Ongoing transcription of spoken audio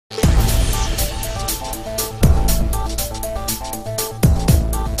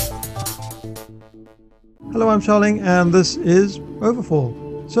Hello, I'm Charling and this is Overfall.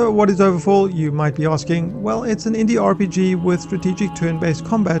 So what is Overfall, you might be asking? Well, it's an indie RPG with strategic turn-based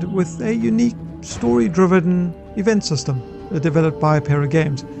combat with a unique story-driven event system developed by Para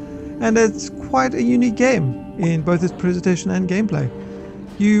Games. And it's quite a unique game in both its presentation and gameplay.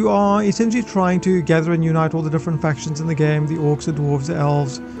 You are essentially trying to gather and unite all the different factions in the game, the orcs, the dwarves, the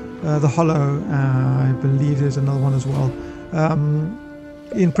elves, the hollow, I believe there's another one as well,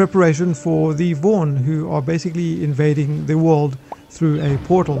 in preparation for the Vaughn, who are basically invading the world through a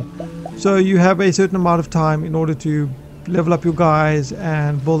portal. So you have a certain amount of time in order to level up your guys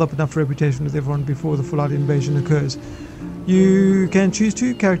and build up enough reputation with everyone before the full-out invasion occurs. You can choose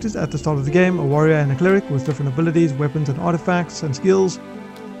two characters at the start of the game, a warrior and a cleric, with different abilities, weapons and artifacts and skills,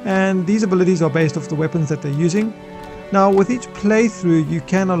 and these abilities are based off the weapons that they're using. Now with each playthrough you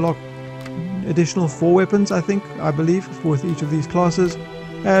can unlock additional 4 weapons, I believe, with each of these classes,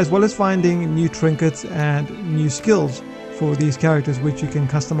 as well as finding new trinkets and new skills for these characters which you can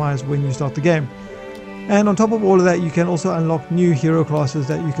customize when you start the game. And on top of all of that, you can also unlock new hero classes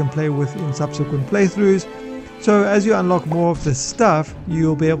that you can play with in subsequent playthroughs. So as you unlock more of this stuff,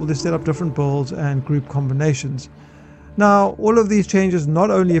 you'll be able to set up different builds and group combinations. Now, all of these changes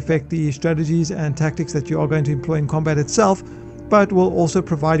not only affect the strategies and tactics that you are going to employ in combat itself, but will also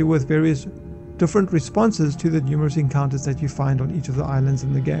provide you with various different responses to the numerous encounters that you find on each of the islands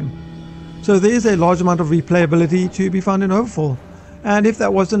in the game. So there is a large amount of replayability to be found in Overfall. And if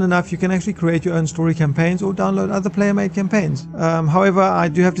that wasn't enough, you can actually create your own story campaigns or download other player-made campaigns. However, I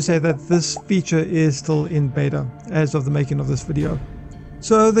do have to say that this feature is still in beta as of the making of this video.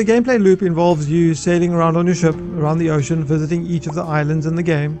 So the gameplay loop involves you sailing around on your ship, around the ocean, visiting each of the islands in the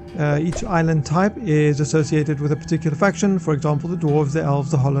game. Each island type is associated with a particular faction, for example the dwarves, the elves,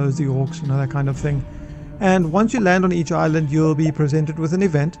 the hollows, the orcs, that kind of thing. And once you land on each island, you'll be presented with an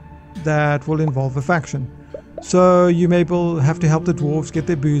event that will involve a faction. So you may have to help the dwarves get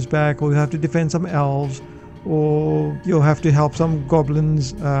their booze back, or you have to defend some elves, or you'll have to help some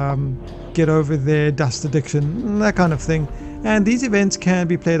goblins get over their dust addiction, that kind of thing. And these events can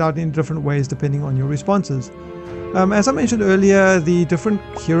be played out in different ways depending on your responses. As I mentioned earlier, the different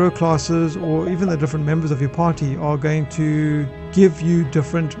hero classes or even the different members of your party are going to give you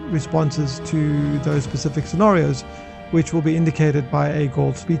different responses to those specific scenarios, which will be indicated by a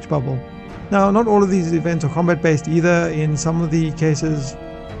gold speech bubble. Now, not all of these events are combat based either. In some of the cases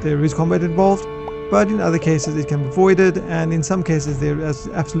there is combat involved, but in other cases it can be avoided, and in some cases there is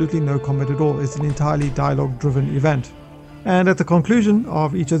absolutely no combat at all. It's an entirely dialogue driven event. And at the conclusion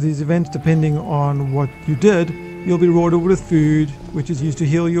of each of these events, depending on what you did, you'll be rewarded with food, which is used to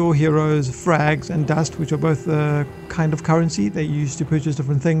heal your heroes, frags and dust, which are both a kind of currency they use to purchase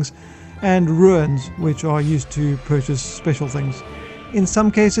different things, and ruins, which are used to purchase special things. In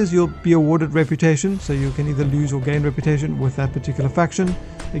some cases you'll be awarded reputation, so you can either lose or gain reputation with that particular faction,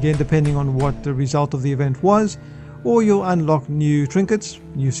 again depending on what the result of the event was, or you'll unlock new trinkets,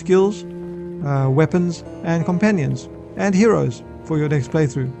 new skills, weapons and companions and heroes for your next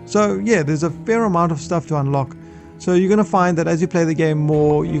playthrough. So yeah, there's a fair amount of stuff to unlock. So you're going to find that as you play the game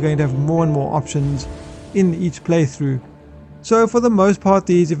more, you're going to have more and more options in each playthrough. So for the most part,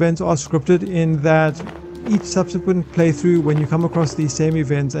 these events are scripted in that each subsequent playthrough, when you come across these same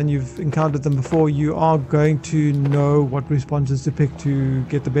events and you've encountered them before, you are going to know what responses to pick to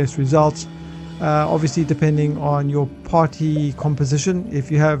get the best results. Obviously depending on your party composition, if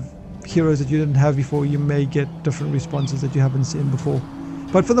you have heroes that you didn't have before, you may get different responses that you haven't seen before.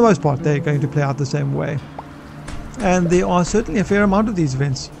 But for the most part, they're going to play out the same way. And there are certainly a fair amount of these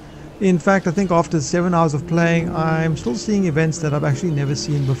events. In fact, I think after 7 hours of playing, I'm still seeing events that I've actually never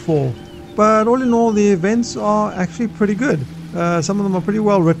seen before. But all in all, the events are actually pretty good. Some of them are pretty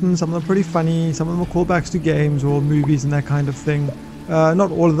well written, some of them are pretty funny, some of them are callbacks to games or movies and that kind of thing.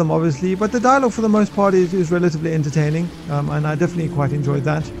 Not all of them obviously, but the dialogue for the most part is relatively entertaining, and I definitely quite enjoyed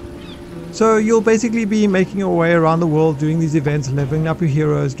that. So you'll basically be making your way around the world doing these events, leveling up your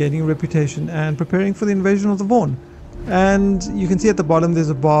heroes, gaining a reputation and preparing for the invasion of the Vaughn. And you can see at the bottom there's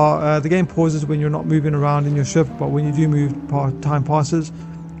a bar. The game pauses when you're not moving around in your ship, but when you do move, time passes.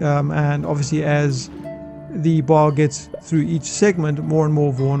 And obviously as the bar gets through each segment, more and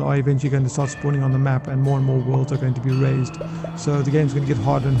more Vaughn are eventually going to start spawning on the map and more worlds are going to be raised. So the game's going to get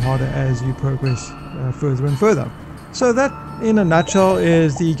harder and harder as you progress further and further. So that, in a nutshell,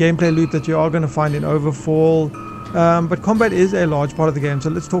 is the gameplay loop that you are going to find in Overfall. But combat is a large part of the game, so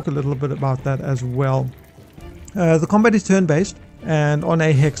let's talk a little bit about that as well. The combat is turn-based and on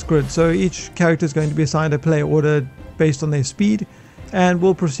a hex grid, so each character is going to be assigned a player order based on their speed and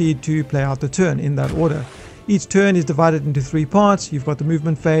will proceed to play out the turn in that order. Each turn is divided into 3 parts. You've got the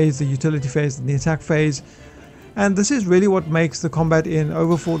movement phase, the utility phase, and the attack phase. And this is really what makes the combat in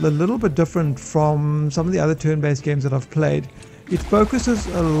Overfall a little bit different from some of the other turn-based games that I've played. It focuses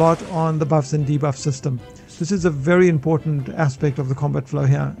a lot on the buffs and debuff system. This is a very important aspect of the combat flow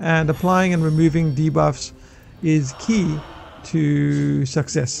here, and applying and removing debuffs is key to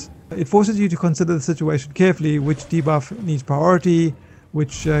success. It forces you to consider the situation carefully, which debuff needs priority,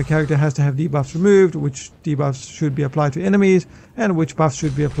 which character has to have debuffs removed, which debuffs should be applied to enemies, and which buffs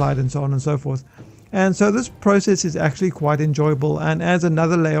should be applied, and so on and so forth. And so this process is actually quite enjoyable and adds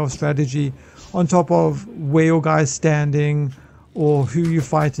another layer of strategy on top of where your guy's standing, or who you're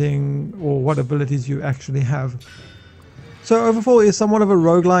fighting, or what abilities you actually have. So Overfall is somewhat of a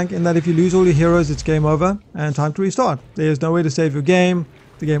roguelike in that if you lose all your heroes, it's game over and time to restart. There's no way to save your game.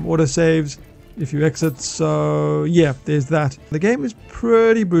 The game auto-saves if you exit, so yeah, there's that. The game is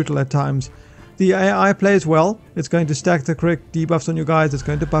pretty brutal at times. The AI plays well. It's going to stack the correct debuffs on your guys. It's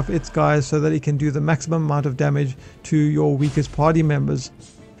going to buff its guys so that it can do the maximum amount of damage to your weakest party members.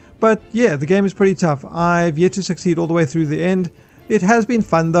 But yeah, the game is pretty tough. I've yet to succeed all the way through the end. It has been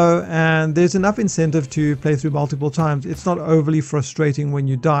fun though, and there's enough incentive to play through multiple times. It's not overly frustrating when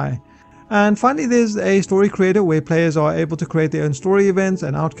you die. And finally, there's a story creator where players are able to create their own story events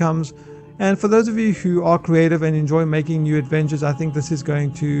and outcomes. And for those of you who are creative and enjoy making new adventures, I think this is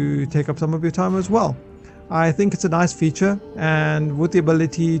going to take up some of your time as well. I think it's a nice feature, and with the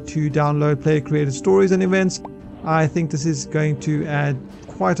ability to download player-created stories and events, I think this is going to add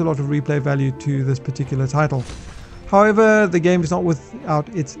quite a lot of replay value to this particular title. However, the game is not without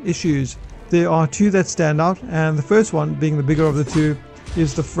its issues. There are 2 that stand out, and the first one, being the bigger of the 2,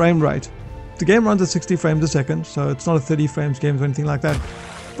 is the frame rate. The game runs at 60 frames a second, so it's not a 30 frames game or anything like that.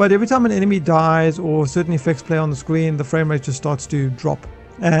 But every time an enemy dies or certain effects play on the screen, the frame rate just starts to drop.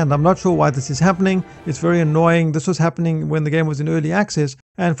 And I'm not sure why this is happening. It's very annoying. This was happening when the game was in early access,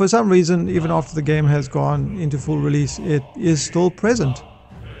 and for some reason, even after the game has gone into full release, it is still present.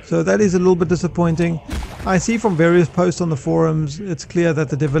 So that is a little bit disappointing. I see from various posts on the forums, it's clear that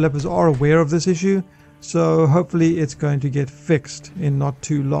the developers are aware of this issue, so hopefully it's going to get fixed in not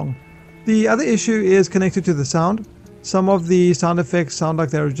too long. The other issue is connected to the sound. Some of the sound effects sound like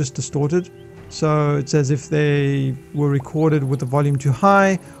they're just distorted, so it's as if they were recorded with the volume too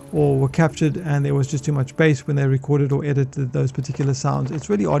high, or were captured and there was just too much bass when they recorded or edited those particular sounds. It's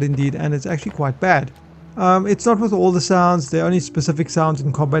really odd indeed, and it's actually quite bad. It's not with all the sounds. There are only specific sounds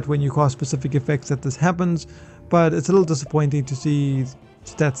in combat when you cast specific effects that this happens, but it's a little disappointing to see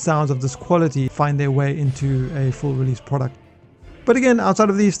that sounds of this quality find their way into a full release product. But again,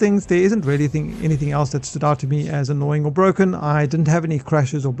 outside of these things, there isn't really anything else that stood out to me as annoying or broken. I didn't have any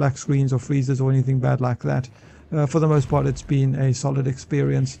crashes or black screens or freezes or anything bad like that. For the most part, it's been a solid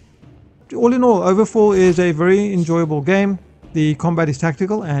experience. All in all, Overfall is a very enjoyable game. The combat is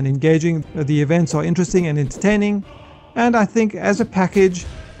tactical and engaging. The events are interesting and entertaining. And I think as a package,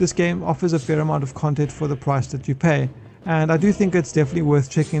 this game offers a fair amount of content for the price that you pay. And I do think it's definitely worth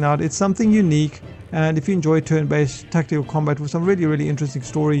checking out. It's something unique, and if you enjoy turn-based tactical combat with some really interesting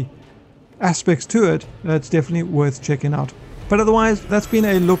story aspects to it, it's definitely worth checking out. But otherwise, that's been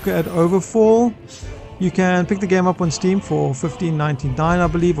a look at Overfall. You can pick the game up on Steam for $15.99, I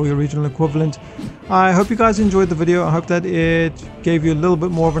believe, or your regional equivalent. I hope you guys enjoyed the video. I hope that it gave you a little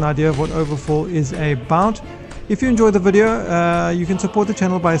bit more of an idea of what Overfall is about. If you enjoyed the video, you can support the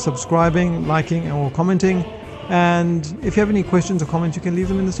channel by subscribing, liking, or commenting. And if you have any questions or comments, you can leave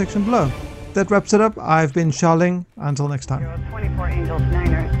them in the section below. That wraps it up. I've been Xiaoling. Until next time. 24 Angels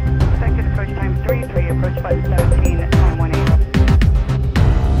Niners. Expected approach time 33, approach button 17.